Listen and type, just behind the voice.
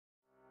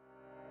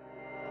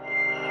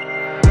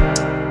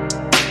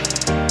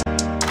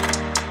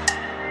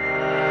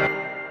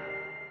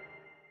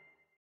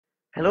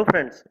Hello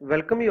friends,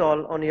 welcome you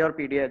all on your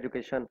पीडिया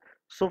education.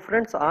 So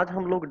friends, आज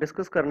हम लोग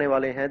discuss करने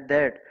वाले हैं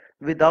दैट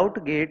विदाउट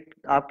गेट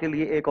आपके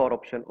लिए एक और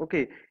ऑप्शन।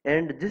 ओके,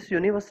 एंड जिस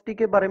यूनिवर्सिटी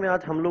के बारे में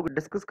आज हम लोग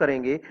डिस्कस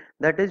करेंगे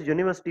that is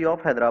university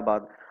of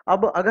Hyderabad.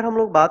 अब अगर हम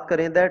लोग बात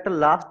करें दैट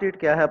लास्ट डेट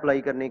क्या है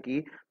अप्लाई करने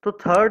की, तो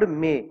 3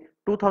 मई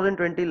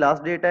 2020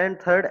 लास्ट डेट है एंड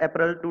 3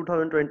 अप्रैल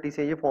 2020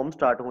 से ये फॉर्म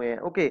स्टार्ट हुए हैं।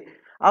 ओके,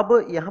 अब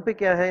यहाँ पे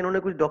क्या है, इन्होंने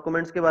कुछ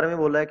डॉक्यूमेंट्स के बारे में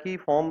बोला है कि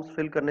फॉर्म्स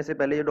फिल करने से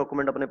पहले ये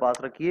डॉक्यूमेंट अपने पास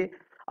रखिए।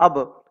 अब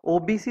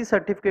ओबीसी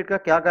सर्टिफिकेट का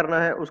क्या करना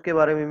है उसके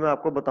बारे में मैं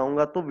आपको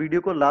बताऊंगा, तो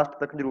वीडियो को लास्ट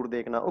तक जरूर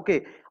देखना।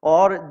 ओके,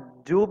 और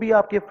जो भी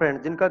आपके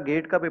फ्रेंड जिनका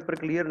गेट का पेपर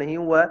क्लियर नहीं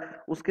हुआ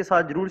है उसके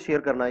साथ जरूर शेयर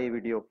करना ये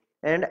वीडियो।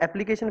 एंड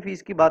एप्लीकेशन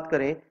फीस की बात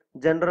करें,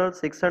 general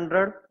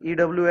 600,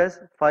 EWS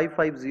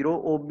 550,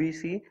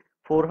 OBC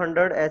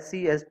 400,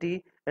 SC ST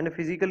and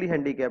physically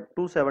handicap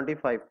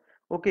 275।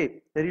 Okay,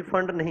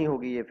 refund नहीं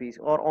होगी ये फीस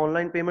और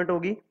ऑनलाइन पेमेंट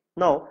होगी।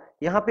 नाउ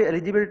यहाँ पे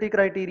eligibility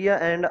criteria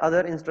and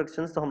other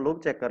instructions तो हम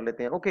लोग चेक कर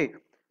लेते हैं। ओके,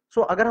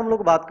 सो अगर हम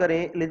लोग बात करें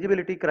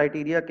एलिजिबिलिटी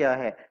क्राइटेरिया क्या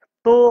है,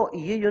 तो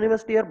ये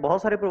यूनिवर्सिटी यार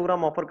बहुत सारे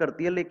प्रोग्राम ऑफर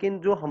करती है, लेकिन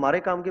जो हमारे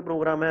काम के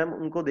प्रोग्राम है हम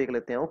उनको देख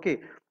लेते हैं। ओके,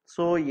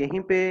 सो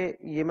यहीं पे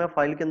ये मैं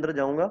फाइल के अंदर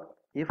जाऊंगा।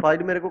 ये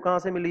फाइल मेरे को कहाँ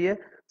से मिली है,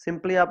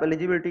 सिंपली आप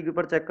एलिजिबिलिटी के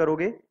ऊपर चेक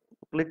करोगे,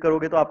 क्लिक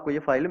करोगे तो आपको ये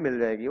फाइल मिल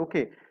जाएगी।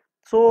 ओके,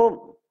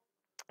 सो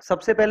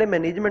सबसे पहले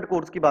मैनेजमेंट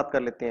कोर्स की बात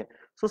कर लेते हैं।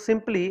 So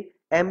simply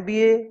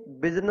MBA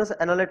business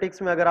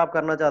analytics में अगर आप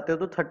करना चाहते हो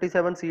तो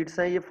 37 सीट्स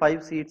हैं, ये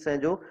 5 सीट्स हैं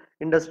जो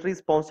इंडस्ट्री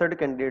स्पॉन्सर्ड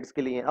कैंडिडेट्स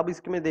के लिए हैं। अब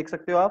इसके में देख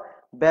सकते हो आप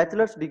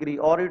बैचलर्स डिग्री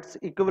और its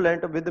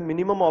equivalent with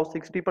minimum of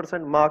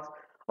 60% marks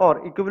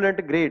और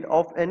equivalent grade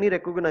of any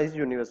recognised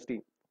university.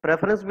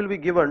 Preference will be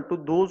given to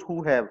those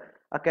who have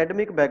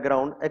academic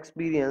background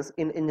experience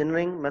in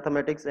engineering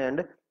mathematics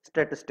and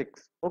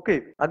statistics। Okay,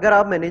 अगर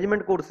आप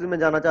management courses में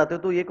जाना चाहते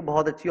हो तो ये एक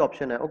बहुत अच्छी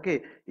ऑप्शन है। ओके,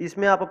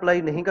 इसमें आप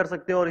अप्लाई नहीं कर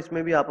सकते और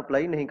इसमें भी आप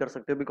अप्लाई नहीं कर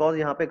सकते बिकॉज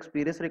यहाँ पे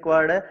एक्सपीरियंस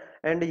रिक्वायर्ड है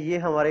एंड ये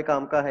हमारे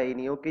काम का है ही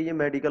नहीं। ओके, ये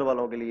मेडिकल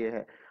वालों के लिए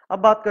है। अब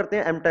बात करते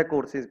हैं एमटेक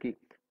कोर्सेज की,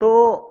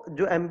 तो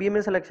जो एमबीए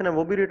में सिलेक्शन है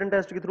वो भी रिटन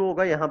टेस्ट के थ्रू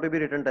होगा, यहाँ पे भी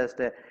रिटन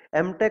टेस्ट है।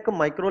 MTech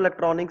micro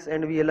electronics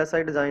and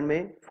VLSI design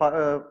में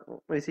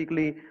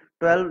बेसिकली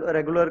 12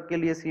 रेगुलर के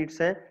लिए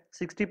सीट्स हैं।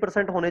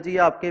 60% होने चाहिए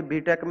आपके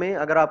बीटेक में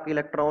अगर आपकी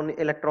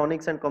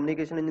electronics and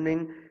communication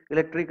engineering,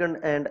 electrical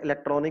and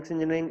electronics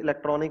engineering,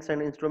 electronics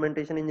and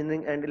instrumentation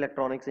engineering and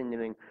electronics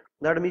engineering.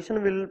 The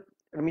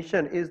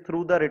admission is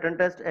through the written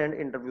test and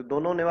interview,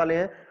 दोनों होने वाले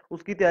हैं।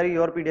 उसकी तैयारी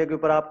और पीडीएफ के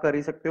ऊपर आप कर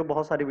ही सकते हो,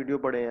 बहुत सारे वीडियो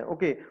पड़े हैं।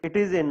 Okay, it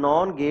is a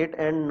non gate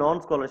and non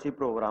scholarship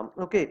programme.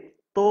 Okay,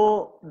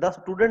 तो the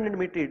student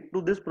admitted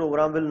to this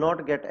programme will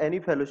not get any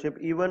fellowship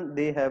even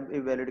they have a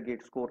valid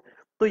gate score.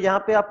 तो यहाँ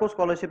पे आपको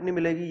स्कॉलरशिप नहीं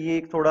मिलेगी, ये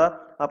एक थोड़ा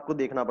आपको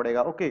देखना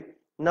पड़ेगा। ओके,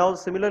 नाउ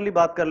सिमिलरली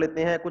बात कर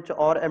लेते हैं कुछ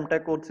और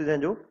एमटेक कोर्सेज हैं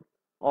जो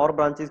और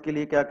ब्रांचेस के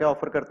लिए क्या क्या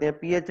ऑफर करते हैं।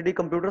 पीएचडी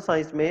कंप्यूटर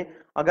साइंस में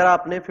अगर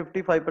आपने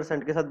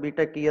 55% के साथ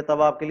बीटेक की है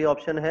तब आपके लिए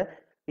ऑप्शन है।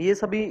 ये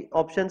सभी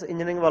ऑप्शंस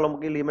इंजीनियरिंग वालों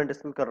के लिए मैं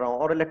डिस्कस कर रहा हूँ।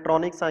 और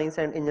इलेक्ट्रॉनिक साइंस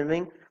एंड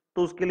इंजीनियरिंग,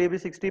 तो उसके लिए भी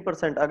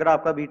 60% अगर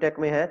आपका बीटेक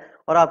में है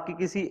और आपकी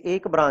किसी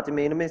एक ब्रांच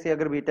में इनमें से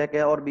अगर बीटेक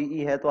है और बीई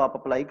है तो आप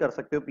अप्लाई कर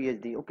सकते हो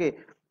पीएचडी। ओके,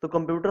 तो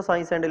कंप्यूटर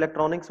साइंस एंड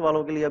इलेक्ट्रॉनिक्स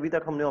वालों के लिए अभी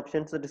तक हमने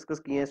ऑप्शंस डिस्कस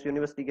किए हैं इस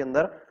यूनिवर्सिटी के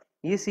अंदर।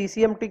 ये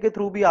सीसीएमटी के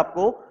थ्रू भी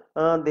आपको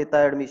देता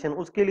है एडमिशन,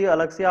 उसके लिए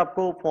अलग से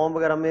आपको फॉर्म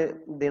वगैरह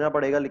में देना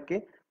पड़ेगा लिख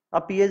के।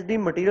 अब पीएचडी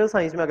मटेरियल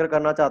साइंस में अगर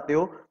करना चाहते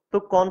हो तो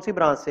कौन सी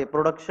ब्रांच से,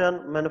 production,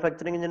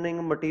 manufacturing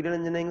engineering, material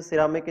engineering,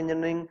 ceramic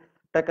engineering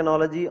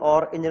technology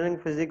और engineering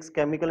physics,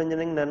 chemical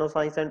engineering, nano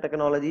science and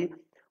technology,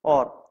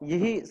 और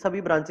यही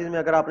सभी ब्रांचेस में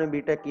अगर आपने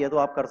बीटेक किया तो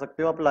आप कर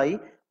सकते हो अप्लाई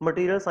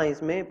मटेरियल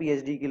साइंस में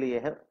पीएचडी के लिए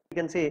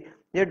है। से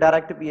ये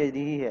डायरेक्ट पीएचडी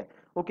ही है।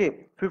 ओके,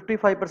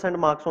 55%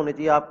 मार्क्स होने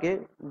चाहिए आपके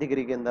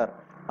डिग्री के अंदर।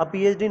 अब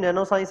PhD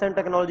nano science and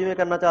technology में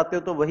करना चाहते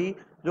हो तो वही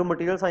जो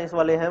मटेरियल साइंस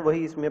वाले हैं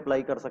वही इसमें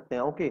अप्लाई कर सकते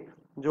हैं। ओके,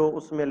 जो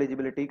उसमें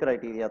एलिजिबिलिटी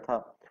क्राइटेरिया था।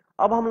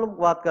 अब हम लोग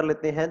बात कर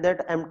लेते हैं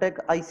दैट एमटेक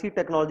आईसी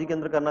टेक्नोलॉजी के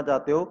अंदर करना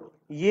चाहते हो,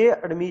 ये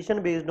admission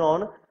based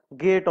on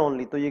get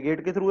only, तो ये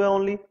गेट के थ्रू है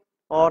ओनली,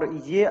 और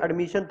ये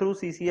एडमिशन थ्रू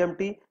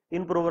सीसीएमटी,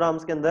 इन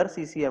प्रोग्राम्स के अंदर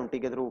सीसीएमटी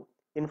के through,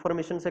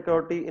 information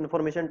security,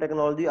 information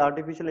technology,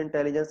 artificial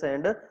intelligence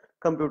and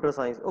computer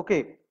science.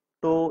 Okay,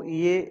 तो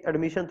ये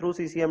admission through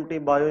सीसीएमटी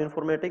bio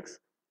informatics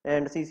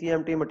and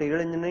सीसीएमटी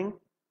material engineering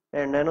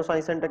and nano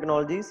science and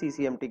technology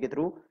सीसीएमटी के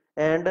through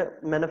and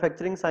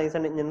manufacturing science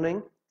and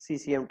engineering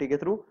सीसीएमटी के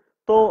through.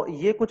 तो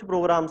ये कुछ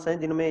प्रोग्राम्स हैं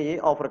जिनमें ये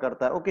ऑफर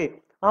करता है। ओके,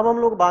 अब हम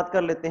लोग बात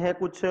कर लेते हैं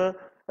कुछ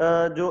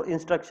जो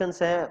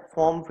इंस्ट्रक्शंस हैं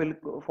फॉर्म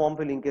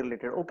फिलिंग के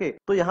रिलेटेड। ओके,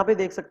 तो यहाँ पे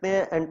देख सकते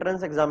हैं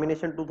entrance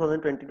examination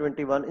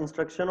 2020-21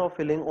 instruction of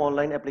filling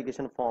online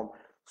application form.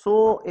 So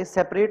a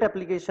separate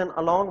application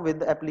along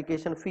with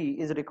application fee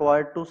is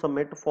required to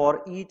submit for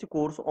each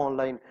course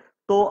online।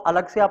 तो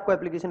अलग से आपको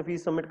एप्लीकेशन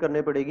फीस सबमिट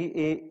करनी पड़ेगी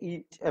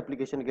ईच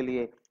एप्लीकेशन के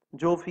लिए।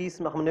 जो फीस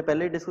हमने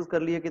पहले डिस्कस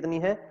कर ली है कितनी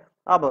है।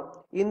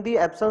 अब in the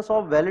absence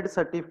of valid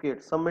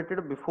certificate submitted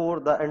before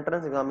the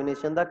entrance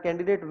examination the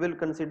candidate will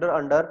consider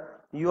under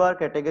यूआर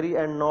category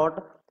and not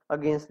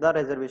against the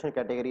reservation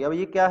category. अब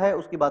ये क्या है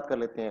उसकी बात कर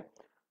लेते हैं।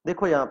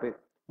 देखो यहाँ पे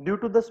Due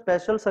to the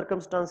special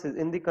circumstances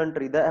in the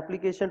country, the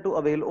application to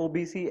avail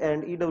OBC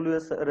and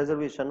EWS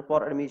reservation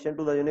for admission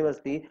to the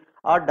university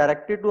are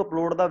directed to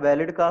upload the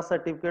valid caste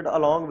certificate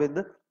along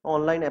with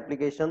online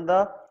application.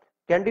 The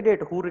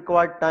candidate who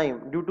required time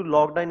due to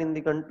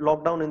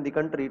lockdown in the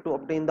country to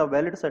obtain the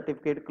valid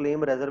certificate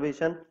claim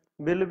reservation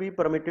will be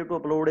permitted to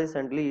upload a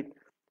SENDLET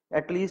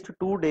at least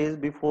 2 days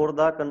before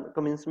the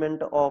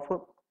commencement of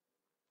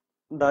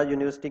the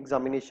university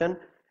examination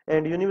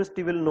and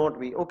university will not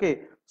be okay.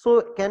 सो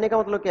कहने का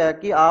मतलब क्या है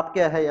कि आप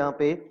क्या है यहाँ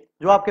पे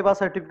जो आपके पास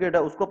सर्टिफिकेट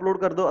है उसको अपलोड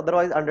कर दो,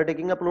 अदरवाइज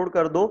अंडरटेकिंग अपलोड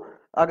कर दो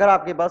अगर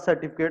आपके पास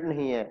सर्टिफिकेट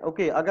नहीं है।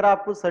 ओके अगर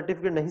आप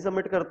सर्टिफिकेट नहीं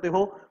सबमिट करते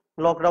हो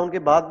लॉकडाउन के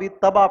बाद भी,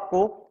 तब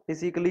आपको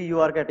फिजिकली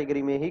यूआर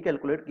कैटेगरी में ही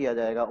कैलकुलेट किया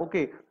जाएगा।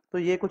 ओके तो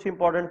ये कुछ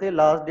इंपॉर्टेंट थे।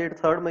 लास्ट डेट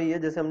 3 मई है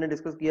जैसे हमने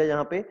डिस्कस किया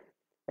यहाँ पे।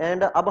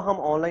 एंड अब हम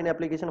ऑनलाइन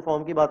एप्लीकेशन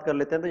फॉर्म की बात कर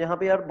लेते हैं। तो यहाँ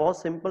पे यार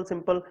बहुत सिंपल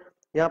सिंपल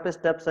यहाँ पे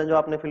स्टेप्स हैं जो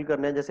आपने फिल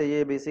करने हैं। जैसे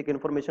ये बेसिक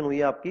इन्फॉर्मेशन हुई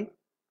है आपकी,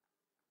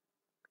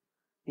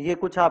 ये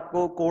कुछ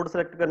आपको कोड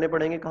सेलेक्ट करने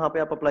पड़ेंगे कहाँ पे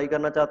आप अप्लाई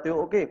करना चाहते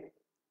हो। ओके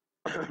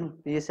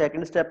ये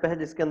सेकंड स्टेप है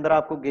जिसके अंदर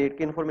आपको गेट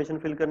की इन्फॉर्मेशन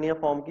फिल करनी है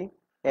फॉर्म की।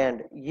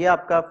 एंड ये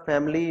आपका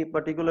फैमिली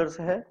पर्टिकुलर्स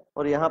है।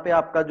 और यहाँ पे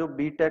आपका जो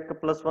बीटेक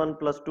 +1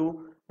 +2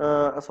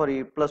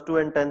 सॉरी +2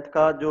 एंड 10th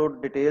का जो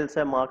डिटेल्स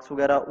है मार्क्स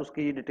वगैरह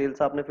उसकी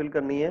डिटेल्स आपने फिल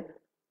करनी है।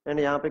 एंड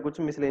यहाँ पे कुछ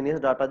मिसलेनियस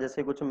डाटा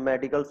जैसे कुछ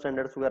मेडिकल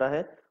स्टैंडर्ड्स वगैरह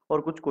है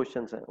और कुछ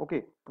क्वेश्चंस हैं।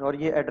 ओके और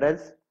ये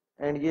एड्रेस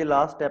एंड ये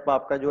लास्ट स्टेप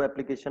आपका जो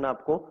एप्लीकेशन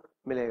आपको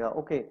मिलेगा।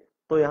 ओके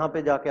तो यहाँ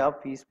पे जाके आप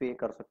फीस पे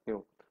कर सकते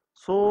हो।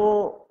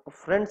 सो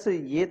फ्रेंड्स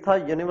ये था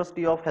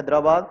यूनिवर्सिटी ऑफ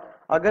हैदराबाद।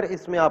 अगर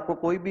इसमें आपको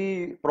कोई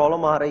भी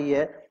प्रॉब्लम आ रही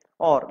है,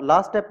 और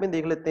लास्ट स्टेप में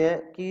देख लेते हैं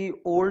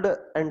कि old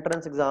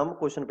entrance exam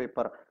question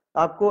paper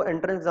आपको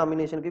एंट्रेंस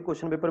एग्जामिनेशन के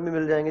क्वेश्चन पेपर में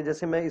मिल जाएंगे।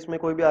 जैसे मैं इसमें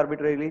कोई भी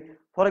arbitrary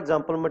for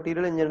example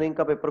material engineering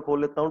का पेपर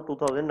खोल लेता हूं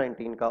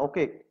 2019 का।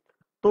 ओके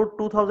तो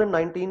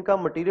 2019 का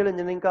मटेरियल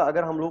इंजीनियरिंग का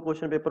अगर हम लोग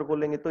क्वेश्चन पेपर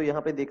खोलेंगे तो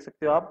यहाँ पे देख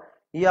सकते हो आप,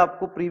 ये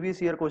आपको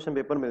प्रीवियस ईयर क्वेश्चन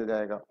पेपर मिल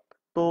जाएगा।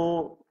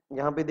 तो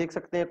यहाँ पे देख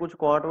सकते हैं कुछ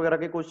क्वांट वगैरह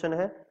के क्वेश्चन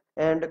है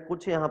एंड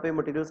कुछ यहाँ पे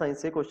मटेरियल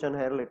साइंस से क्वेश्चन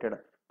है रिलेटेड।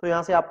 तो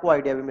यहाँ से आपको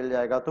आइडिया भी मिल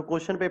जाएगा। तो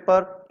क्वेश्चन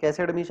पेपर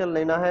कैसे एडमिशन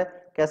लेना है,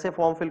 कैसे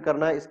फॉर्म फिल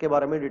करना है, इसके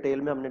बारे में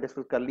डिटेल में हमने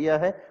डिस्कस कर लिया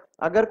है।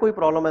 अगर कोई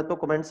प्रॉब्लम है तो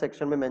कमेंट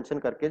सेक्शन में मेंशन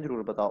करके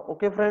जरूर बताओ।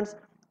 Okay friends,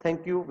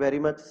 thank you very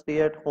much. Stay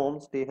at home,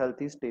 stay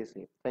healthy, stay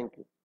safe. Thank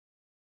you.